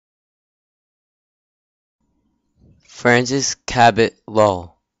Francis Cabot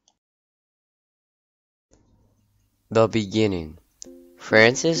Lowell. The Beginning.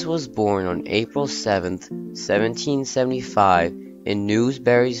 Francis was born on April 7, 1775 in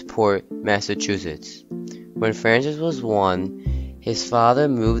Newburyport, Massachusetts. When Francis was 1, his father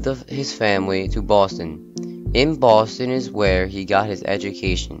moved his family to Boston. In Boston is where he got his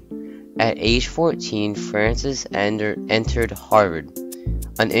education. At age 14, Francis entered Harvard.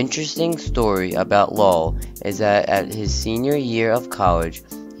 An interesting story about Lowell is that at his senior year of college,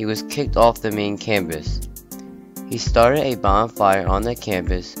 he was kicked off the main campus. He started a bonfire on the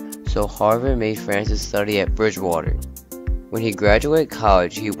campus, so Harvard made Francis study at Bridgewater. When he graduated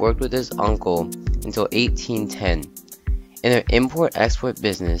college, he worked with his uncle until 1810. In their import-export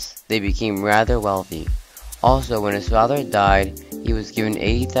business, they became rather wealthy. Also, when his father died, he was given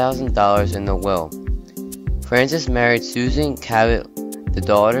 $80,000 in the will. Francis married Susan Cabot, the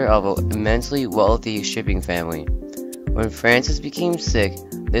daughter of an immensely wealthy shipping family. When Francis became sick,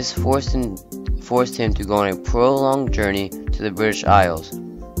 this forced him to go on a prolonged journey to the British Isles.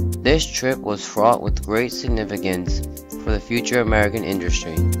 This trip was fraught with great significance for the future American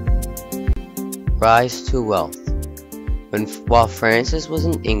industry. Rise to wealth. While Francis was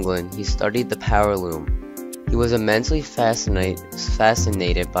in England, he studied the power loom. He was immensely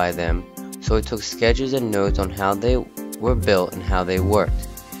fascinated by them, so he took sketches and notes on how they were built and how they worked.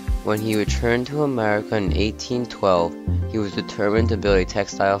 When he returned to America in 1812, he was determined to build a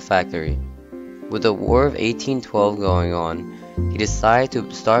textile factory. With the War of 1812 going on, he decided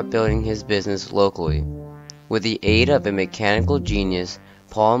to start building his business locally. With the aid of a mechanical genius,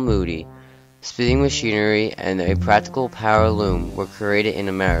 Paul Moody, spinning machinery and a practical power loom were created in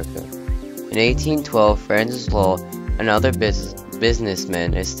America. In 1812, Francis Lowell and other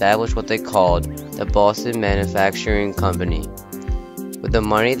businessmen established what they called the Boston Manufacturing Company. With the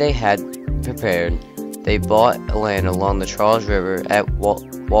money they had prepared, they bought land along the Charles River at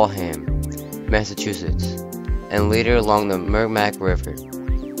Waltham, Massachusetts, and later along the Merrimack River.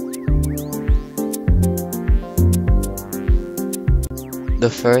 The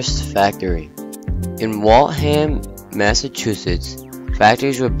first factory. In Waltham, Massachusetts,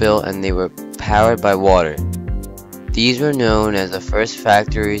 factories were built and they were powered by water. These were known as the first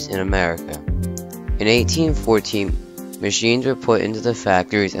factories in America. In 1814, machines were put into the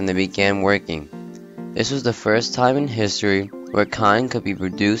factories and they began working. This was the first time in history where cotton could be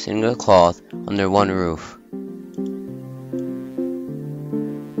produced into cloth under one roof.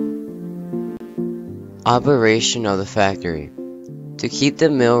 Operation of the factory. To keep the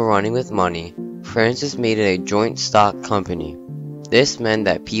mill running with money, Francis made it a joint stock company. This meant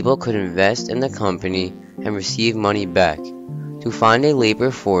that people could invest in the company and receive money back. To find a labor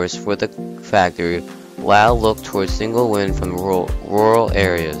force for the factory, Lowell looked towards single women from rural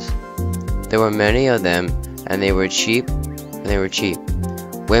areas. There were many of them, and they were cheap.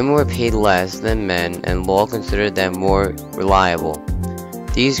 Women were paid less than men, and Lowell considered them more reliable.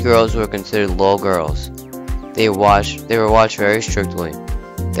 These girls were considered Lowell girls. They were watched very strictly.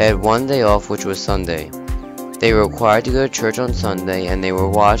 They had one day off, which was Sunday. They were required to go to church on Sunday, and they were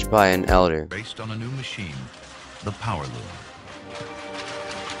watched by an elder. Based on a new machine, the power loom.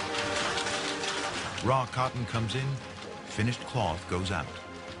 Raw cotton comes in, finished cloth goes out,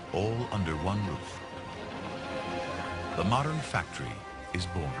 all under one roof. The modern factory is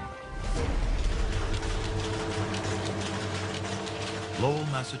born. Lowell,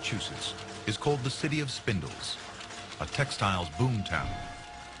 Massachusetts is called the City of Spindles, a textiles boomtown.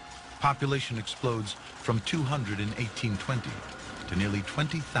 Population explodes from 200 in 1820 to nearly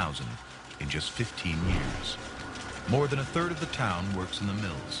 20,000 in just 15 years. More than a third of the town works in the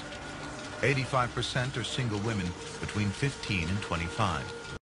mills. 85% are single women between 15 and 25.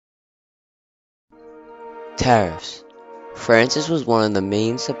 Tariffs. Francis was one of the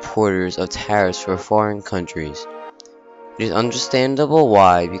main supporters of tariffs for foreign countries. It is understandable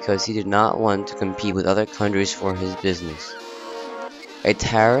why, because he did not want to compete with other countries for his business. A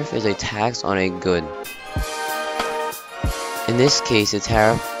tariff is a tax on a good. In this case, a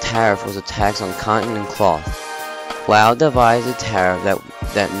tariff was a tax on cotton and cloth. Lowell devised a tariff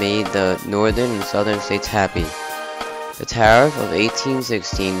that made the northern and southern states happy. The tariff of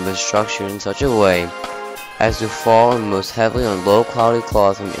 1816 was structured in such a way as to fall most heavily on low-quality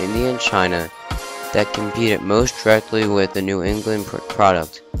cloth from India and China that competed most directly with the New England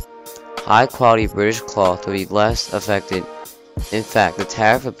product. High-quality British cloth would be less affected. In fact, the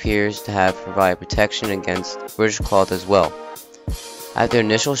tariff appears to have provided protection against British cloth as well. After the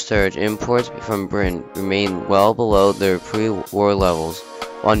initial surge, imports from Britain remained well below their pre-war levels,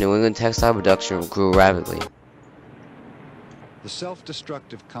 while New England textile production grew rapidly. The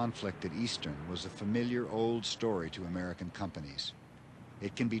self-destructive conflict at Eastern was a familiar old story to American companies.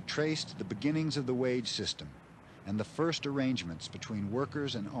 It can be traced to the beginnings of the wage system and the first arrangements between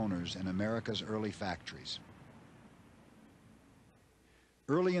workers and owners in America's early factories.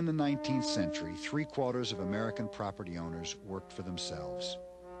 Early in the 19th century, 3/4 of American property owners worked for themselves.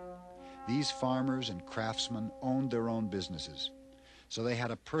 These farmers and craftsmen owned their own businesses, so they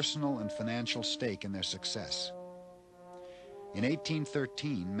had a personal and financial stake in their success. In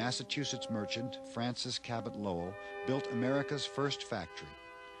 1813, Massachusetts merchant Francis Cabot Lowell built America's first factory,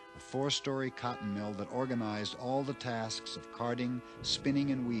 a 4-story cotton mill that organized all the tasks of carding,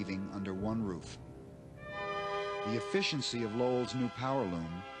 spinning, and weaving under one roof. The efficiency of Lowell's new power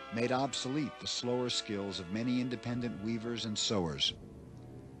loom made obsolete the slower skills of many independent weavers and sewers.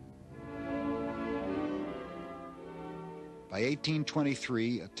 By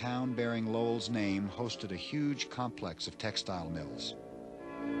 1823, a town bearing Lowell's name hosted a huge complex of textile mills.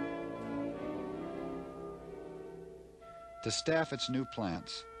 To staff its new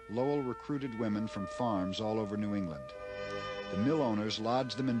plants, Lowell recruited women from farms all over New England. The mill owners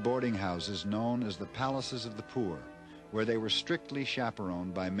lodged them in boarding houses known as the Palaces of the Poor, where they were strictly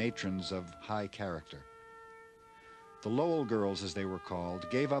chaperoned by matrons of high character. The Lowell girls, as they were called,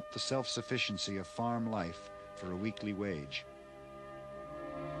 gave up the self-sufficiency of farm life for a weekly wage.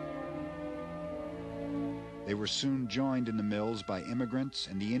 They were soon joined in the mills by immigrants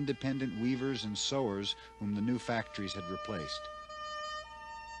and the independent weavers and sewers whom the new factories had replaced.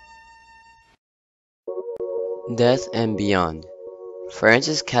 Death and beyond.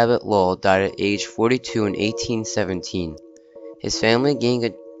 Francis Cabot Lowell died at age 42 in 1817. His family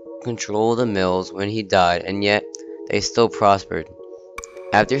gained control of the mills when he died, and yet they still prospered.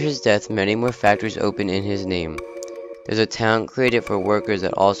 After his death, many more factories opened in his name. There's a town created for workers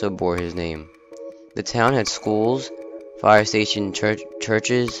that also bore his name. The town had schools, fire station,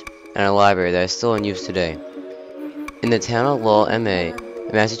 churches, and a library that is still in use today. In the town of Lowell, MA,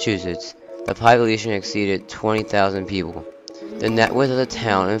 Massachusetts, the population exceeded 20,000 people. The net worth of the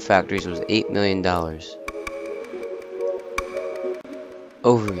town and factories was $8 million.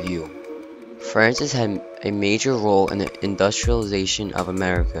 Overview. Francis had a major role in the industrialization of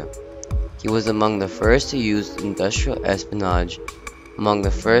America. He was among the first to use industrial espionage, among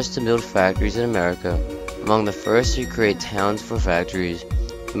the first to build factories in America, among the first to create towns for factories,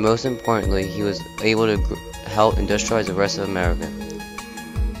 but most importantly, he was able to help industrialize the rest of America.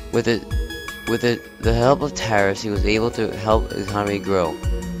 With the help of tariffs, he was able to help the economy grow.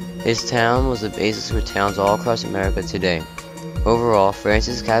 His town was the basis for towns all across America today. Overall,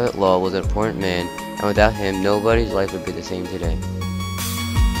 Francis Cabot Lowell was an important man, and without him, nobody's life would be the same today.